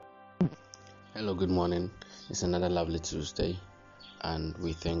Hello, good morning. It's another lovely Tuesday, and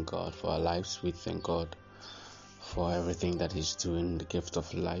we thank God for our lives. We thank God for everything that He's doing, the gift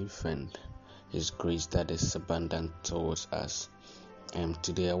of life, and His grace that is abundant towards us.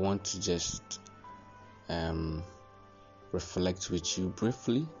 Today, I want to just reflect with you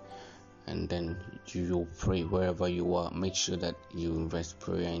briefly, and then you will pray wherever you are. Make sure that you invest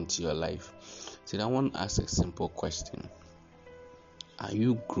prayer into your life. Today, I want to ask a simple question: are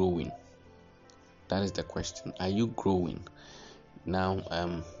you growing? That is the question. Are you growing?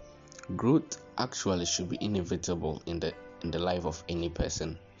 Now, growth actually should be inevitable in the life of any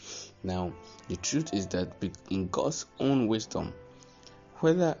person. Now, the truth is that in God's own wisdom,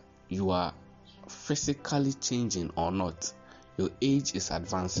 whether you are physically changing or not, your age is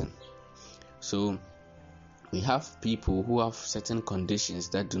advancing. So we have people who have certain conditions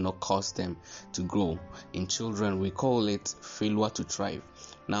that do not cause them to grow. In children, we call it failure to thrive.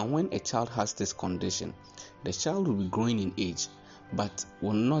 Now, when a child has this condition, the child will be growing in age, but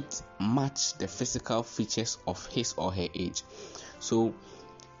will not match the physical features of his or her age. So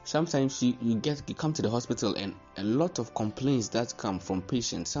sometimes you come to the hospital, and a lot of complaints that come from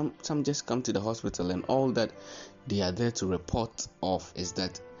patients. Some just come to the hospital, and all that they are there to report of is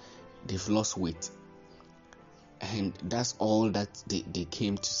that they've lost weight. And that's all that they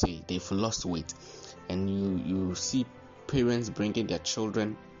came to say. They've lost weight. And you see parents bringing their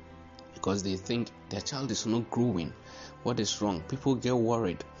children because they think their child is not growing. What is wrong? People get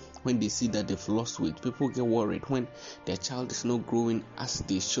worried when they see that they've lost weight. People get worried when their child is not growing as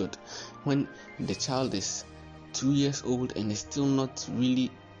they should. When the child is 2 years old and is still not really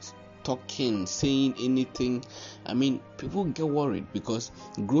talking, saying anything. People get worried because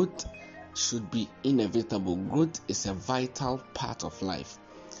growth should be inevitable. Growth is a vital part of life.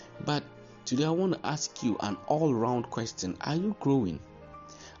 But today I want to ask you an all-round question. Are you growing?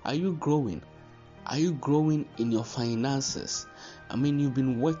 Are you growing? Are you growing in your finances? You've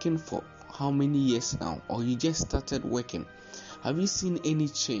been working for how many years now? Or you just started working? Have you seen any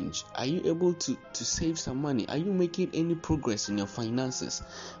change? Are you able to save some money? Are you making any progress in your finances?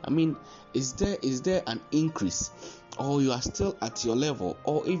 Is there an increase? Or you are still at your level?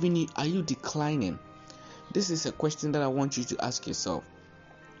 Or even are you declining? This is a question that I want you to ask yourself.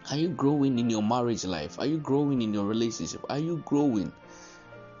 Are you growing in your marriage life? Are you growing in your relationship? Are you growing?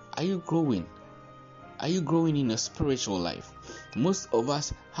 Are you growing? Are you growing in your spiritual life? Most of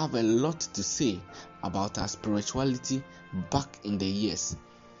us have a lot to say about our spirituality back in the years.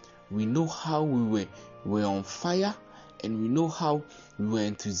 We know how we were on fire, and we know how we were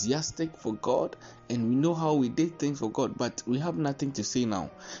enthusiastic for God, and we know how we did things for God, but we have nothing to say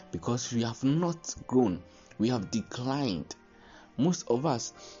now because we have not grown. We have declined. Most of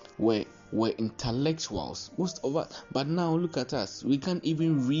us were intellectuals. Most of us, but now look at us. We can't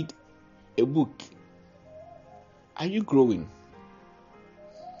even read a book. Are you growing?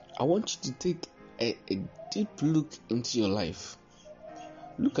 I want you to take a deep look into your life.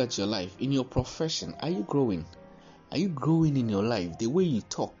 Look at your life. In your profession, are you growing? Are you growing in your life? The way you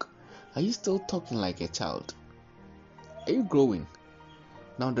talk, are you still talking like a child? Are you growing?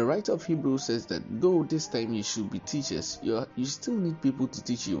 Now, the writer of Hebrews says that though this time you should be teachers, you still need people to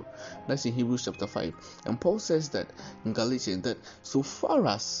teach you. That's in Hebrews chapter 5. And Paul says that in Galatians, that so far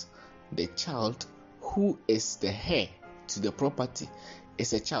as the child who is the heir to the property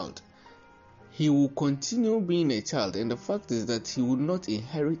is a child, he will continue being a child, and the fact is that he will not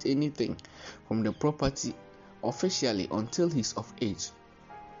inherit anything from the property officially until he's of age.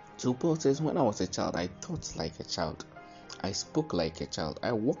 So Paul says, when I was a child, I thought like a child, I spoke like a child,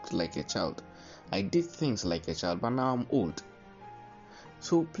 I walked like a child, I did things like a child, but now I'm old.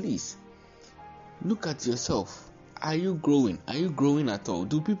 So please, look at yourself. Are you growing? Are you growing at all?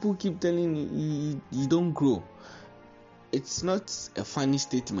 Do people keep telling you you don't grow? It's not a funny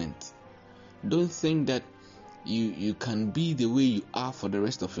statement. Don't think that you can be the way you are for the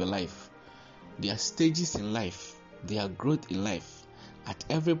rest of your life. There are stages in life. There are growth in life. At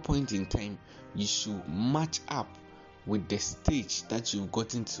every point in time, you should match up with the stage that you've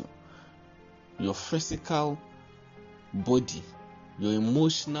gotten to. Your physical body, your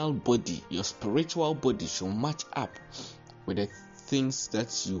emotional body, your spiritual body should match up with the things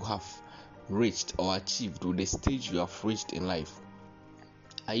that you have reached or achieved, with the stage you have reached in life.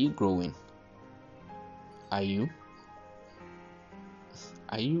 Are you growing? Are you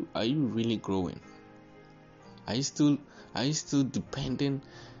really growing? Are you still depending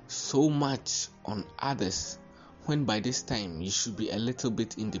so much on others when by this time you should be a little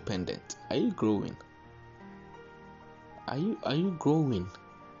bit independent? Are you growing? Are you growing?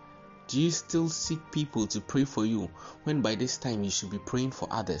 Do you still seek people to pray for you when by this time you should be praying for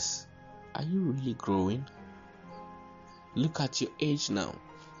others? Are you really growing? Look at your age now.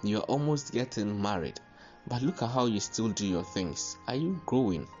 You are almost getting married, but look at how you still do your things. Are you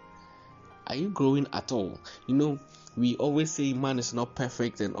growing? Are you growing at all? We always say man is not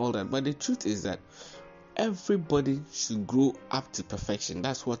perfect and all that, but the truth is that everybody should grow up to perfection.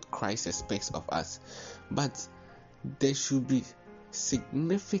 That's what Christ expects of us. But there should be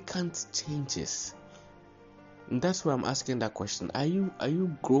significant changes. And that's why I'm asking that question. Are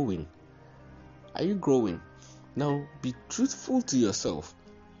you growing? Are you growing? Now be truthful to yourself.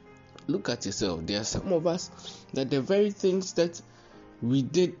 Look at yourself. There are some of us that the very things that we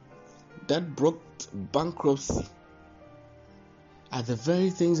did that brought bankruptcy are the very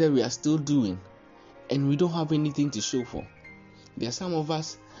things that we are still doing, and we don't have anything to show for. There are some of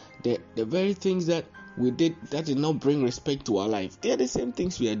us, the very things that we did that did not bring respect to our life, they are the same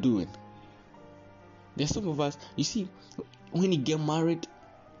things we are doing. There are some of us, you see, when you get married,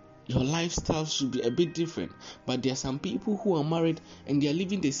 your lifestyle should be a bit different. But there are some people who are married and they are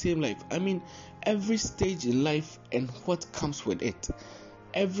living the same life. Every stage in life and what comes with it,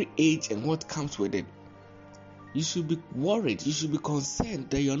 every age and what comes with it. You should be worried. You should be concerned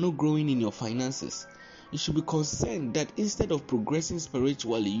that you are not growing in your finances. You should be concerned that instead of progressing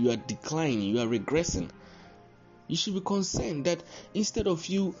spiritually, you are declining, you are regressing. You should be concerned that instead of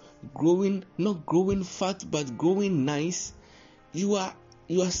you growing, not growing fat but growing nice, you are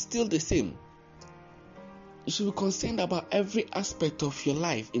still the same. You should be concerned about every aspect of your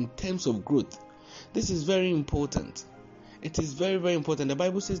life in terms of growth. This is very important. It is very, very important. The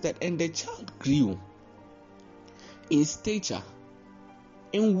Bible says that, and the child grew in stature,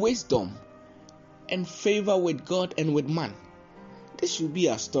 in wisdom, and favor with God and with man. This should be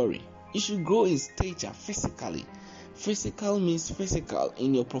our story. You should grow in stature physically. Physical means physical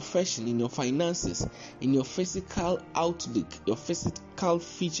in your profession, in your finances, in your physical outlook, your physical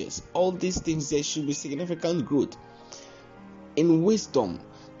features. All these things, there should be significant growth. In wisdom,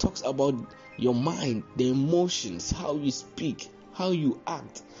 talks about your mind, the emotions, how you speak, how you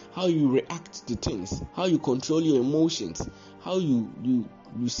act, how you react to things, how you control your emotions, how you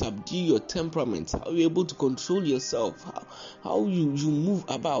subdue your temperament, how you're able to control yourself, how you move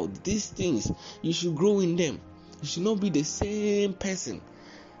about. These things, you should grow in them. You should not be the same person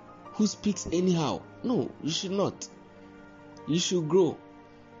who speaks anyhow. No, you should not. You should grow.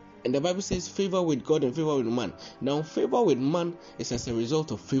 And the Bible says favor with God and favor with man. Now, favor with man is as a result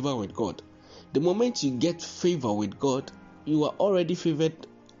of favor with God. The moment you get favor with God, you are already favored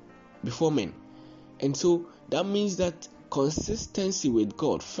before men. And so that means that consistency with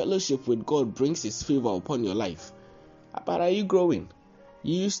God, fellowship with God brings His favor upon your life. But are you growing?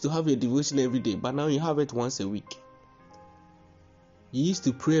 You used to have your devotion every day, but now you have it once a week. You used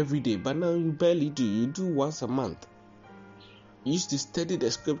to pray every day, but now you barely do. You do once a month. You used to study the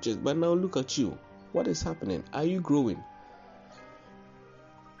scriptures, but now look at you. What is happening? Are you growing?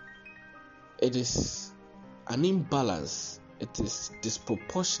 It is an imbalance. It is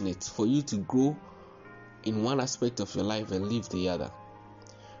disproportionate for you to grow in one aspect of your life and leave the other.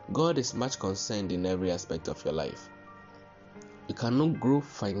 God is much concerned in every aspect of your life. You cannot grow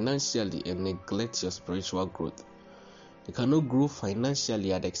financially and neglect your spiritual growth. You cannot grow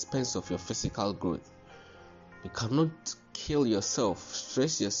financially at the expense of your physical growth. You cannot kill yourself,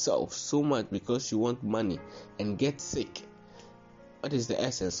 stress yourself so much because you want money and get sick. What is the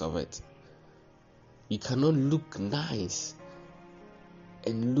essence of it? You cannot look nice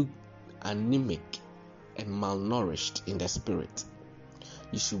and look anemic and malnourished in the spirit.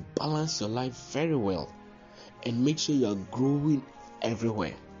 You should balance your life very well and make sure you are growing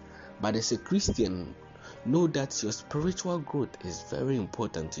everywhere. But as a Christian, know that your spiritual growth is very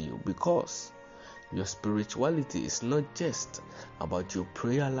important to you, because your spirituality is not just about your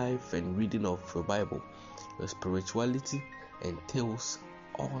prayer life and reading of your Bible. Your spirituality entails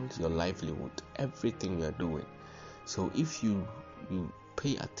all your livelihood, everything you are doing. So if you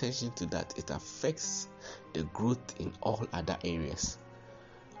pay attention to that, it affects the growth in all other areas.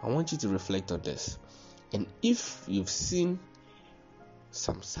 I want you to reflect on this. And if you've seen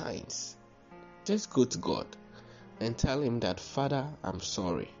some signs, just go to God and tell Him that, Father, I'm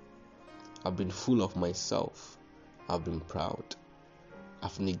sorry. I've been full of myself. I've been proud.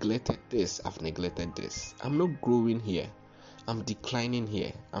 I've neglected this. I've neglected this. I'm not growing here. I'm declining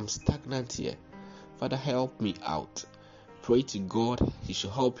here. I'm stagnant here. Father, help me out. Pray to God. He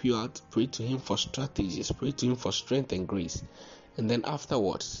should help you out. Pray to Him for strategies. Pray to Him for strength and grace. And then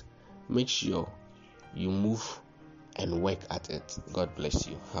afterwards, make sure you move and work at it. God bless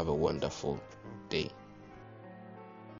you. Have a wonderful day.